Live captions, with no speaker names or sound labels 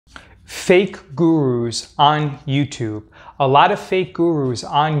Fake gurus on YouTube. A lot of fake gurus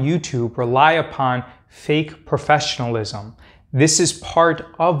on YouTube rely upon fake professionalism. This is part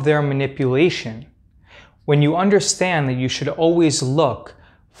of their manipulation. When you understand that you should always look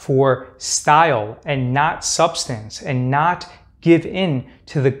for style and not substance and not give in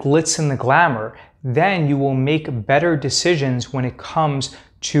to the glitz and the glamour, then you will make better decisions when it comes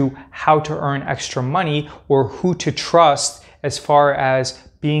to how to earn extra money or who to trust as far as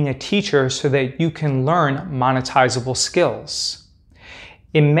being a teacher so that you can learn monetizable skills.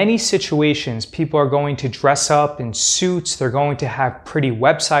 In many situations, people are going to dress up in suits, they're going to have pretty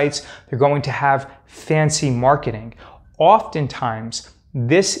websites, they're going to have fancy marketing. Oftentimes,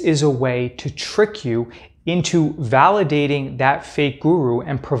 this is a way to trick you into validating that fake guru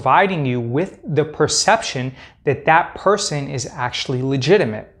and providing you with the perception that that person is actually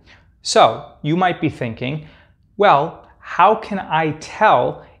legitimate. So you might be thinking, well, how can I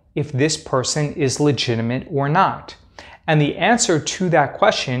tell if this person is legitimate or not? And the answer to that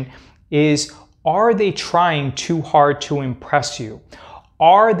question is, are they trying too hard to impress you?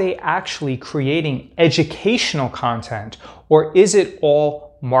 Are they actually creating educational content, or is it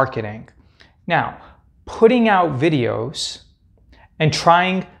all marketing? Now, putting out videos and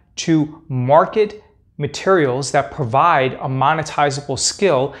trying to market materials that provide a monetizable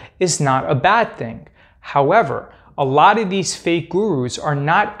skill is not a bad thing. However, a lot of these fake gurus are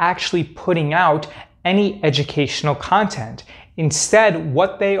not actually putting out any educational content. Instead,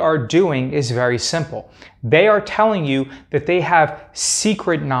 what they are doing is very simple. They are telling you that they have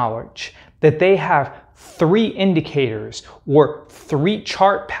secret knowledge, that they have 3 indicators or 3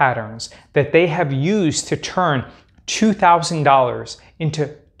 chart patterns that they have used to turn $2,000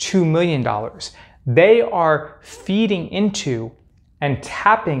 into $2 million. They are feeding into and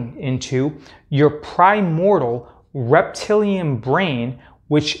tapping into your primordial reptilian brain,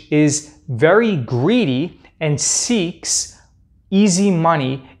 which is very greedy and seeks easy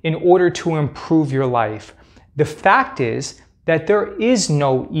money in order to improve your life. The fact is that there is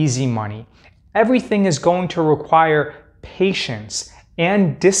no easy money. Everything is going to require patience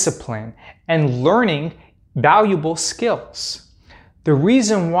and discipline and learning valuable skills. The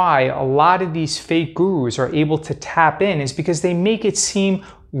reason why a lot of these fake gurus are able to tap in is because they make it seem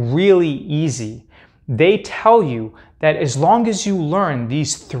really easy. They tell you that as long as you learn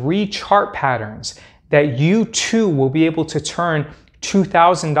these 3 chart patterns, that you too will be able to turn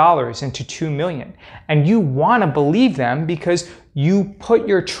 $2,000 into $2 million. And you want to believe them because you put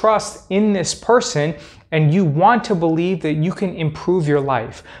your trust in this person and you want to believe that you can improve your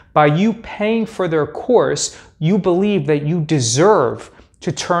life. By you paying for their course, you believe that you deserve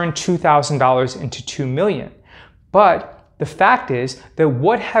to turn $2,000 into $2 million. But the fact is that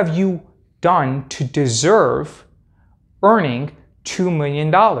what have you done to deserve earning $2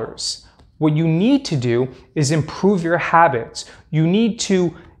 million? What you need to do is improve your habits. You need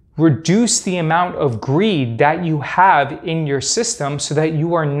to reduce the amount of greed that you have in your system so that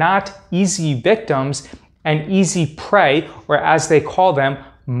you are not easy victims and easy prey, or as they call them,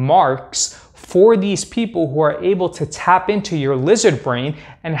 marks, for these people who are able to tap into your lizard brain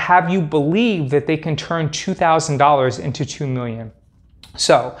and have you believe that they can turn $2,000 into $2 million.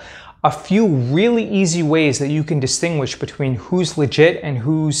 So, a few really easy ways that you can distinguish between who's legit and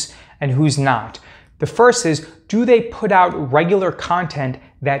who's not. The first is, do they put out regular content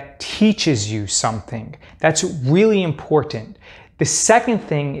that teaches you something? That's really important. The second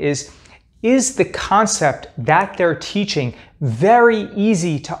thing is the concept that they're teaching very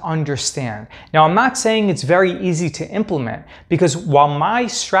easy to understand? Now, I'm not saying it's very easy to implement, because while my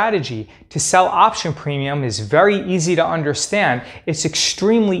strategy to sell option premium is very easy to understand, it's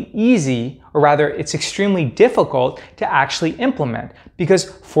extremely easy, or rather it's extremely difficult to actually implement. Because,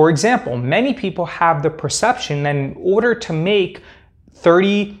 for example, many people have the perception that in order to make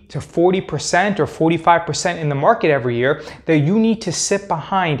 30 to 40% or 45% in the market every year, that you need to sit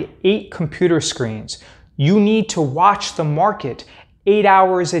behind 8 computer screens. You need to watch the market 8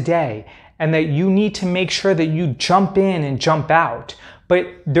 hours a day, and that you need to make sure that you jump in and jump out. But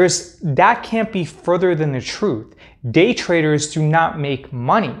that can't be further than the truth. Day traders do not make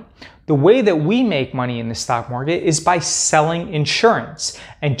money. The way that we make money in the stock market is by selling insurance.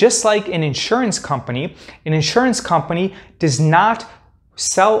 And just like an insurance company does not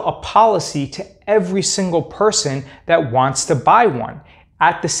sell a policy to every single person that wants to buy one.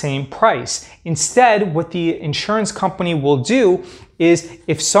 at the same price. Instead, what the insurance company will do is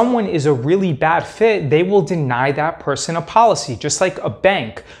if someone is a really bad fit, they will deny that person a policy, just like a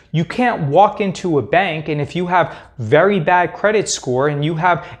bank. You can't walk into a bank, and if you have very bad credit score and you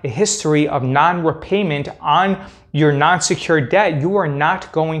have a history of non-repayment on your non-secured debt, you are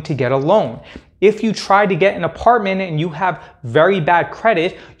not going to get a loan. If you try to get an apartment and you have very bad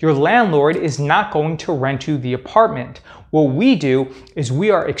credit, your landlord is not going to rent you the apartment. What we do is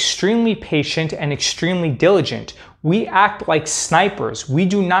we are extremely patient and extremely diligent. We act like snipers. We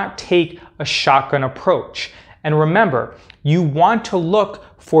do not take a shotgun approach. And remember, you want to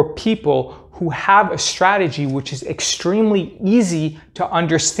look for people who have a strategy which is extremely easy to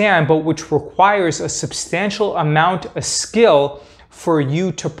understand, but which requires a substantial amount of skill for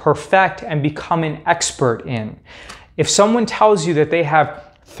you to perfect and become an expert in. If someone tells you that they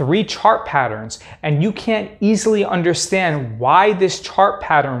have 3 chart patterns and you can't easily understand why this chart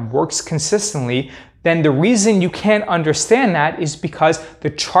pattern works consistently, then the reason you can't understand that is because the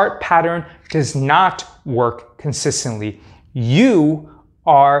chart pattern does not work consistently. You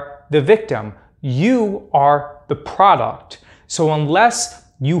are the victim. You are the product. So unless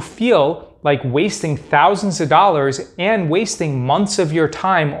you feel like wasting thousands of dollars and wasting months of your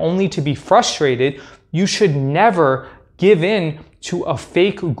time only to be frustrated, you should never give in to a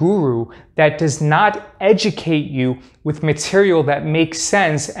fake guru that does not educate you with material that makes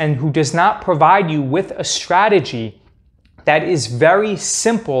sense and who does not provide you with a strategy that is very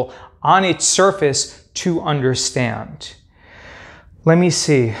simple on its surface to understand. Let me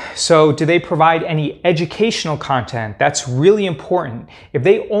see. So do they provide any educational content? That's really important. If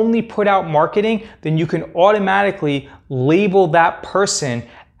they only put out marketing, then you can automatically label that person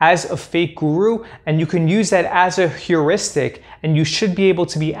as a fake guru, and you can use that as a heuristic, and you should be able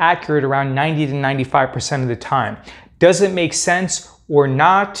to be accurate around 90 to 95% of the time. Does it make sense or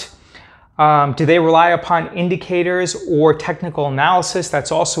not? Do they rely upon indicators or technical analysis?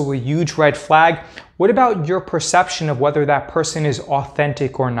 That's also a huge red flag. What about your perception of whether that person is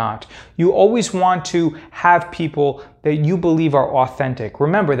authentic or not? You always want to have people that you believe are authentic.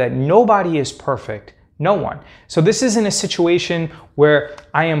 Remember that nobody is perfect. No one. So this isn't a situation where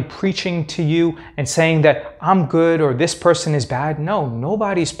I am preaching to you and saying that I'm good or this person is bad. No,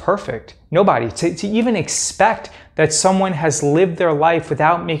 nobody's perfect. Nobody. To even expect that someone has lived their life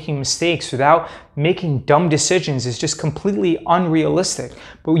without making mistakes, without making dumb decisions is just completely unrealistic.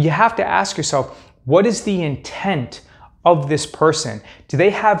 But you have to ask yourself, what is the intent of this person? Do they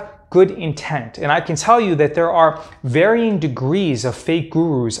have good intent? And I can tell you that there are varying degrees of fake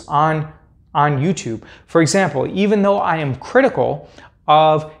gurus on YouTube. For example, even though I am critical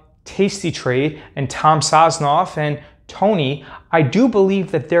of Tasty Trade and Tom Sosnoff and Tony, I do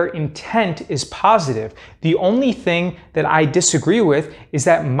believe that their intent is positive. The only thing that I disagree with is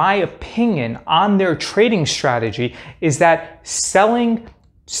that my opinion on their trading strategy is that selling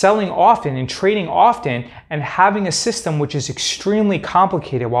often and trading often and having a system which is extremely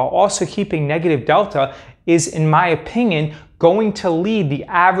complicated while also keeping negative delta is, in my opinion, going to lead the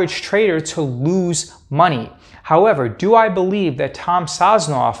average trader to lose money. However, do I believe that Tom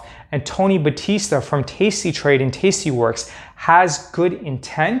Sosnoff and Tony Batista from Tasty Trade and Tastyworks has good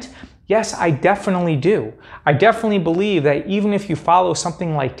intent? Yes, I definitely do. I definitely believe that even if you follow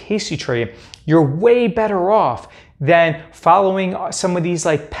something like Tasty Trade, you're way better off than following some of these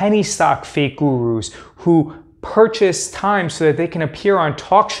like penny stock fake gurus who purchase time so that they can appear on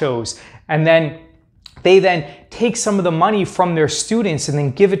talk shows, and then they take some of the money from their students and then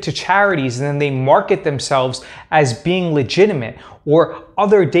give it to charities, and then they market themselves as being legitimate. Or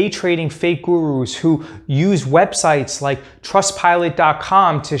other day trading fake gurus who use websites like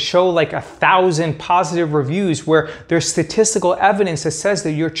Trustpilot.com to show like 1,000 positive reviews where there's statistical evidence that says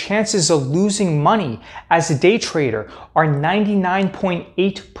that your chances of losing money as a day trader are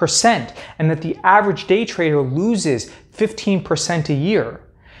 99.8%, and that the average day trader loses 15% a year.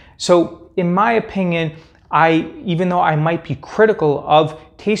 So in my opinion, even though I might be critical of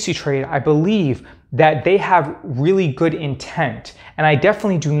Tasty Trade, I believe that they have really good intent. And I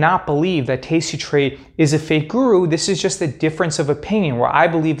definitely do not believe that Tasty Trade is a fake guru. This is just a difference of opinion where I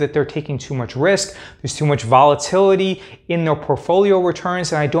believe that they're taking too much risk. There's too much volatility in their portfolio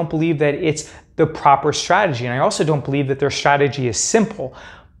returns, and I don't believe that it's the proper strategy. And I also don't believe that their strategy is simple.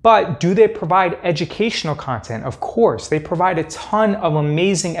 But do they provide educational content? Of course, they provide a ton of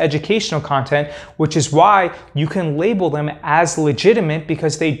amazing educational content, which is why you can label them as legitimate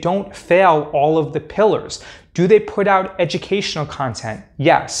because they don't fail all of the pillars. Do they put out educational content?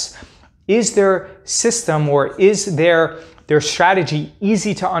 Yes. Is their system or is their their strategy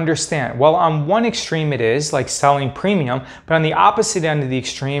easy to understand? Well, on one extreme it is, like selling premium, but on the opposite end of the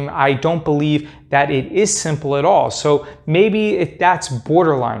extreme, I don't believe that it is simple at all. So maybe that's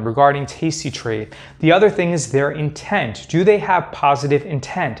borderline regarding Tasty Trade. The other thing is their intent. Do they have positive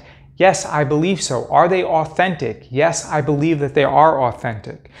intent? Yes, I believe so. Are they authentic? Yes, I believe that they are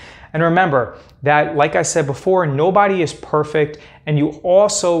authentic. And remember that, like I said before, nobody is perfect, and you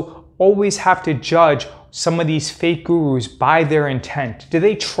also always have to judge some of these fake gurus by their intent. Do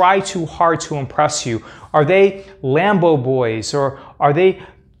they try too hard to impress you? Are they Lambo boys, or are they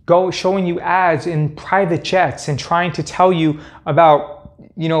showing you ads in private jets and trying to tell you about,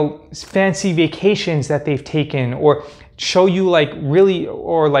 fancy vacations that they've taken, or show you like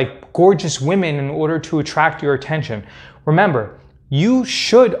gorgeous women in order to attract your attention? Remember, you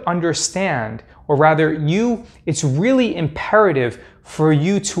should understand, or rather it's really imperative for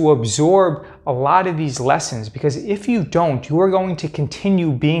you to absorb a lot of these lessons, because if you don't, you are going to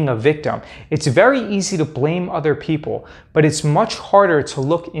continue being a victim. It's very easy to blame other people, but it's much harder to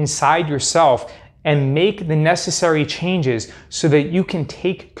look inside yourself and make the necessary changes so that you can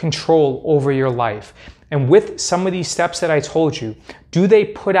take control over your life. And with some of these steps that I told you, do they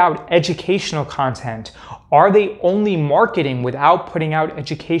put out educational content? Are they only marketing without putting out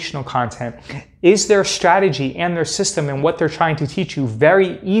educational content? Is their strategy and their system and what they're trying to teach you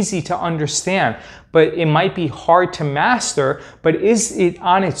very easy to understand, but it might be hard to master, but is it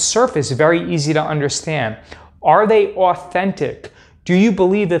on its surface very easy to understand? Are they authentic? Do you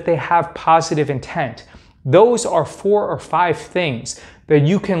believe that they have positive intent? Those are 4 or 5 things that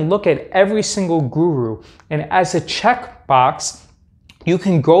you can look at every single guru, and as a checkbox, you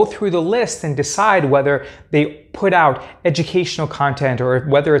can go through the list and decide whether they put out educational content or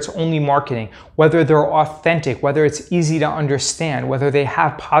whether it's only marketing, whether they're authentic, whether it's easy to understand, whether they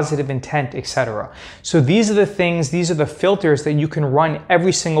have positive intent, etc. So these are the things, these are the filters that you can run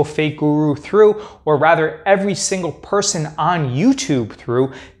every single fake guru through, or rather every single person on YouTube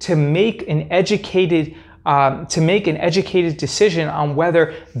through, to make an educated decision on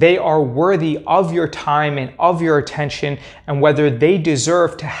whether they are worthy of your time and of your attention, and whether they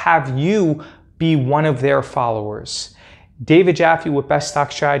deserve to have you be one of their followers. David Jaffe with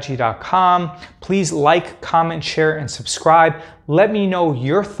BestStockStrategy.com. Please like, comment, share, and subscribe. Let me know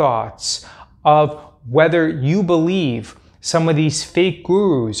your thoughts of whether you believe some of these fake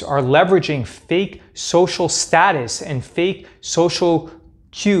gurus are leveraging fake social status and fake social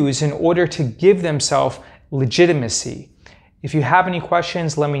cues in order to give themselves legitimacy. If you have any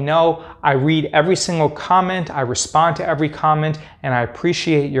questions, let me know. I read every single comment, I respond to every comment, and I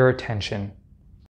appreciate your attention.